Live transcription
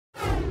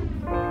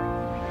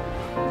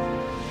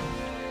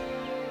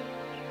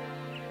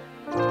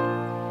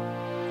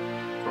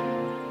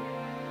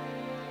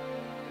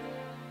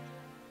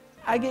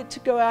I get to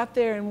go out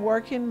there and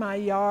work in my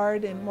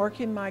yard and work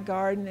in my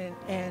garden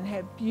and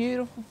have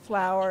beautiful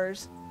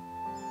flowers.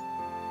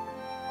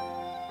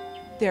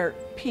 They're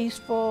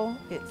peaceful,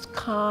 it's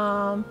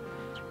calm,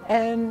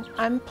 and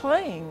I'm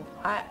playing.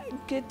 I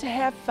get to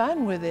have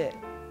fun with it.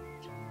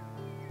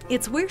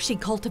 It's where she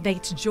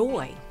cultivates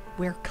joy,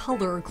 where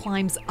color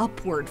climbs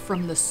upward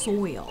from the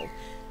soil.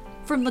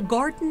 From the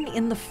garden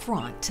in the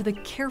front to the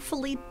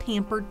carefully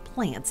pampered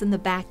plants in the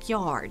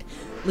backyard,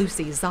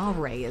 Luci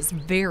Zahray is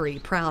very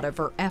proud of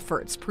her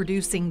efforts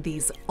producing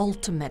these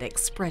ultimate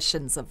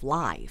expressions of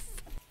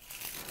life.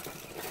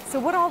 So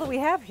what all do we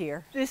have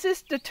here? This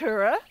is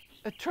Datura,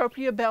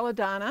 Atropia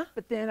belladonna,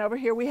 but then over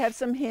here we have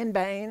some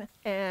henbane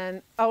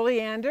and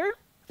oleander,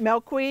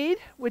 milkweed,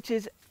 which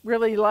is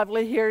really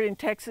lovely here in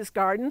Texas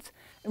gardens,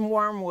 and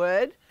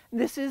wormwood.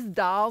 This is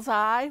doll's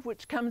eye,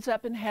 which comes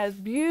up and has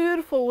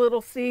beautiful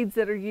little seeds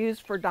that are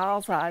used for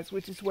doll's eyes,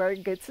 which is where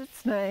it gets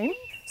its name.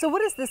 So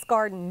what does this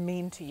garden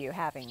mean to you,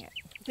 having it?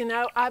 You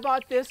know, I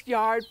bought this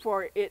yard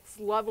for its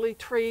lovely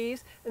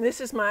trees, and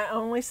this is my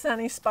only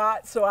sunny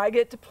spot, so I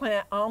get to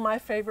plant all my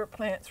favorite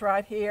plants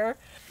right here.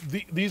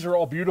 These are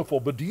all beautiful,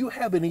 but do you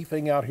have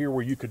anything out here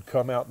where you could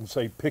come out and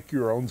say, pick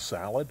your own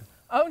salad?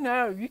 Oh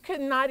no, you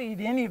could not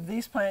eat any of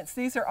these plants.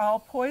 These are all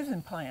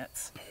poison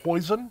plants.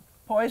 Poison?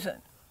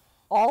 Poison.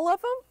 All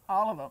of them?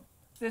 All of them.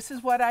 This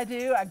is what I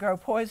do. I grow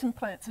poison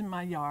plants in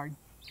my yard,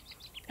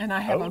 and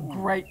I have a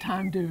great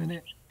time doing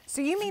it.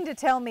 So you mean to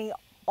tell me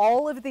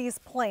all of these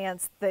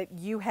plants that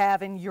you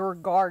have in your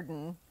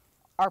garden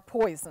are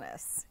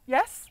poisonous?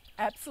 Yes,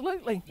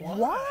 absolutely.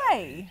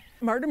 Why?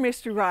 Murder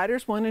mystery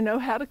writers want to know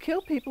how to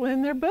kill people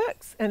in their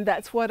books, and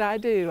that's what I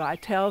do. I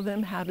tell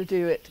them how to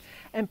do it.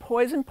 And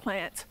poison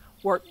plants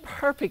work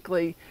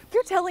perfectly.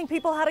 You're telling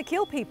people how to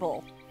kill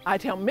people. I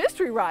tell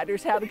mystery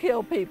writers how to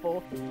kill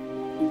people.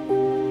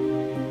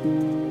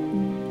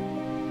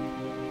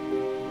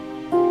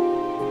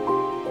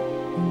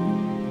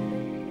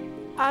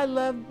 I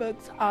love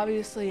books,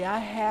 obviously. I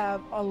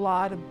have a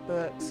lot of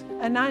books.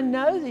 And I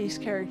know these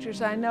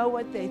characters. I know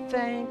what they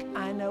think.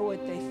 I know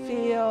what they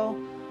feel.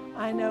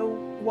 I know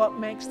what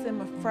makes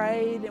them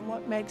afraid and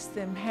what makes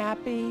them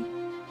happy.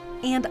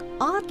 And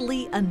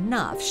oddly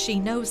enough, she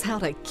knows how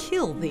to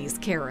kill these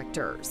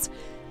characters.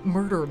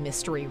 Murder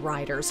mystery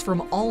writers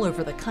from all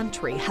over the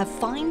country have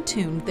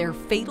fine-tuned their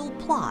fatal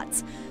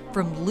plots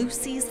from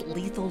Luci's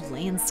lethal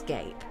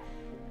landscape.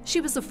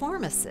 She was a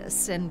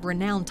pharmacist and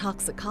renowned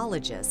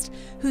toxicologist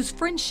whose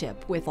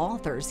friendship with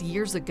authors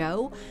years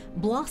ago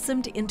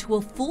blossomed into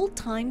a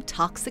full-time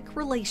toxic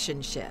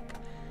relationship.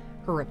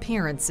 Her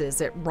appearances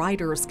at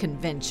writers'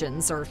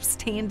 conventions are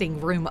standing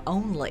room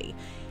only,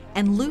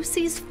 and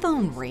Luci's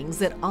phone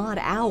rings at odd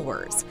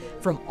hours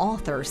from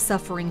authors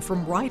suffering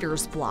from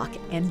writer's block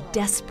and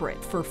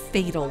desperate for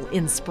fatal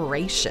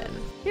inspiration.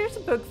 Here's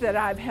a book that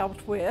I've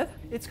helped with.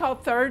 It's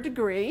called Third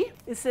Degree.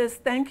 It says,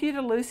 "Thank you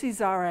to Luci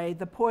Zahray,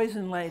 the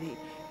poison lady,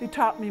 who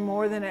taught me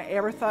more than I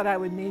ever thought I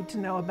would need to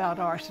know about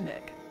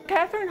arsenic."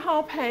 Catherine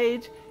Hall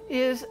Page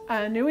is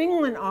a New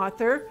England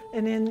author,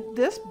 and in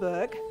this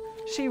book,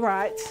 she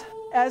writes,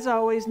 "As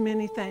always,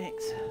 many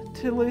thanks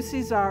to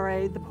Luci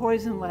Zahray, the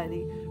poison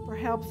lady, for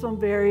helps on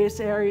various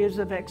areas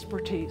of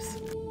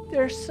expertise."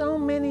 There are so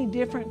many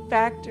different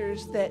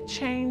factors that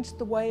change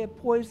the way a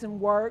poison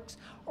works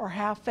or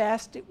how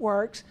fast it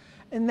works,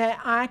 and that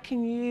I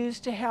can use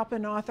to help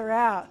an author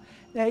out.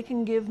 They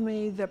can give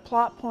me the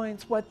plot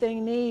points, what they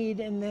need,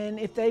 and then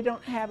if they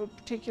don't have a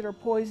particular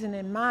poison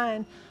in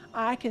mind,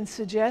 I can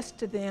suggest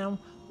to them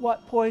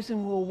what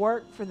poison will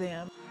work for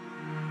them.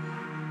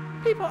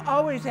 People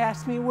always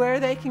ask me where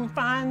they can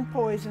find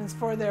poisons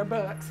for their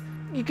books.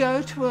 You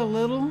go to a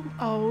little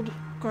old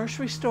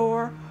grocery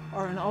store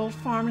or an old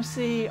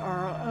pharmacy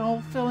or an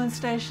old filling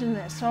station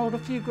that sold a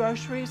few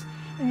groceries,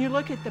 and you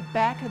look at the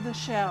back of the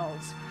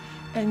shelves,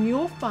 and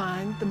you'll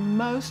find the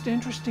most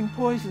interesting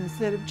poisons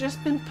that have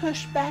just been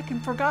pushed back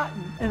and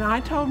forgotten. And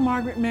I told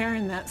Margaret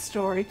Maron that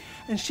story,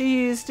 and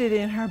she used it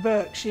in her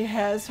book. She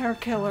has her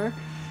killer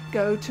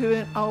go to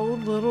an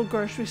old little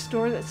grocery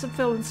store that's a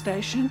filling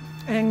station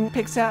and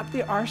picks out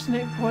the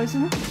arsenic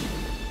poison.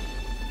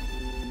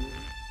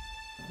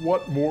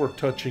 What more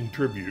touching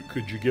tribute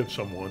could you give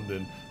someone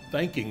than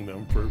thanking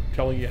them for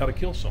telling you how to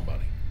kill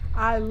somebody?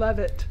 I love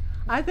it.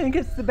 I think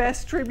it's the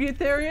best tribute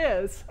there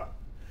is.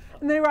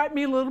 And they write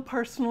me little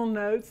personal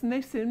notes, and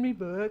they send me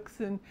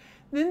books, and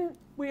then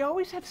we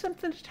always have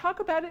something to talk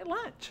about at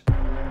lunch.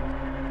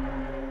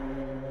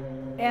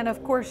 And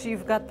of course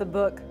you've got the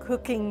book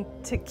Cooking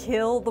to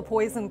Kill, the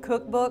Poison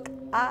Cookbook.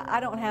 I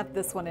don't have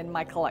this one in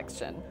my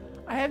collection.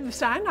 I have the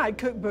cyanide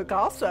cookbook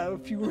also,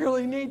 if you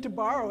really need to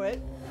borrow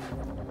it.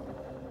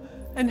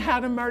 And How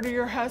to Murder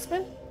Your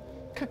Husband,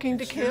 Cooking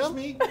to Kill.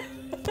 Excuse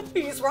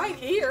me? He's right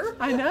here.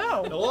 I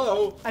know.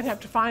 Hello? I'd have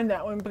to find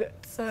that one, but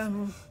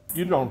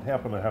You don't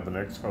happen to have an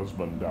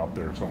ex-husband out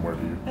there somewhere,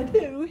 do you? I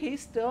do.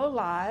 He's still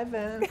alive,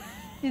 and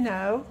you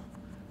know,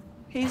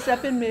 he's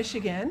up in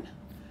Michigan.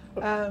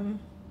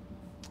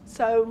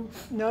 So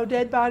no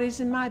dead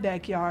bodies in my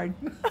backyard.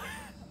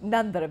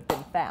 None that have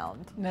been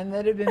found. None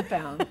that have been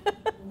found.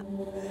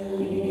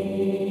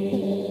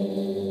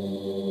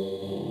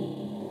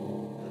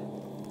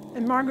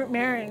 And Margaret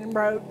Marion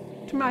wrote,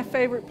 "To my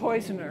favorite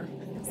poisoner."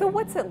 So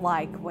what's it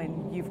like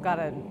when you've got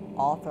an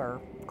author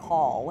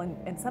call,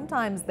 and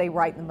sometimes they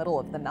write in the middle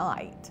of the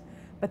night,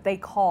 but they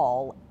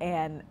call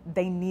and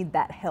they need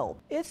that help?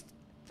 It's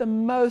the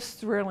most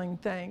thrilling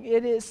thing.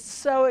 It is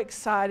so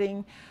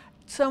exciting.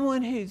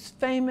 Someone who's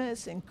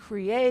famous and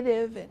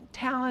creative and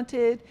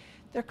talented,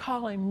 they're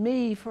calling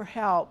me for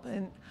help.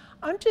 And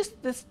I'm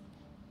just this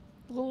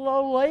little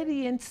old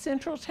lady in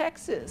Central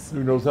Texas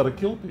Who knows how to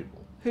kill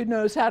people? who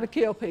knows how to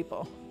kill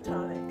people.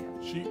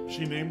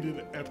 She named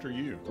it after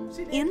you.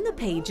 In the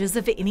pages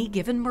of any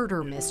given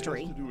murder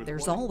mystery,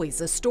 there's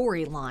always a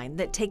storyline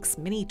that takes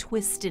many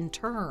twists and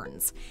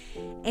turns.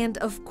 And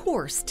of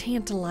course,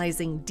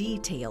 tantalizing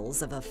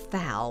details of a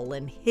foul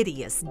and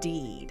hideous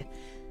deed.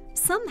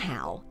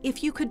 Somehow,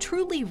 if you could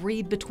truly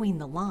read between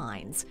the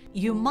lines,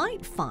 you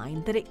might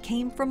find that it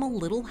came from a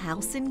little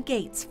house in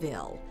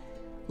Gatesville.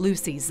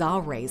 Luci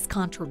Zahray's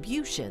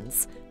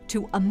contributions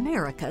to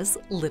America's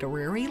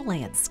literary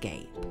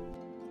landscape.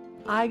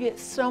 I get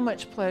so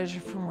much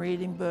pleasure from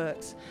reading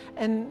books,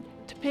 and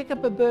to pick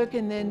up a book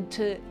and then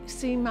to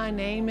see my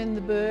name in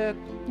the book,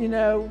 you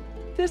know,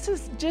 this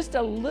is just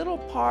a little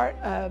part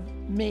of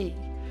me.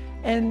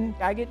 And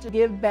I get to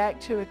give back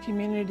to a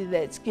community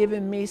that's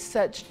given me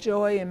such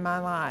joy in my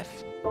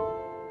life.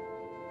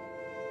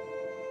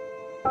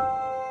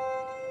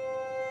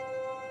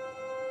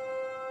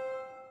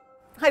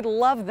 I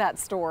love that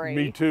story.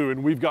 Me too,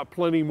 and we've got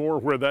plenty more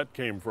where that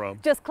came from.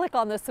 Just click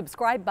on the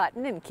subscribe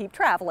button and keep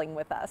traveling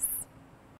with us.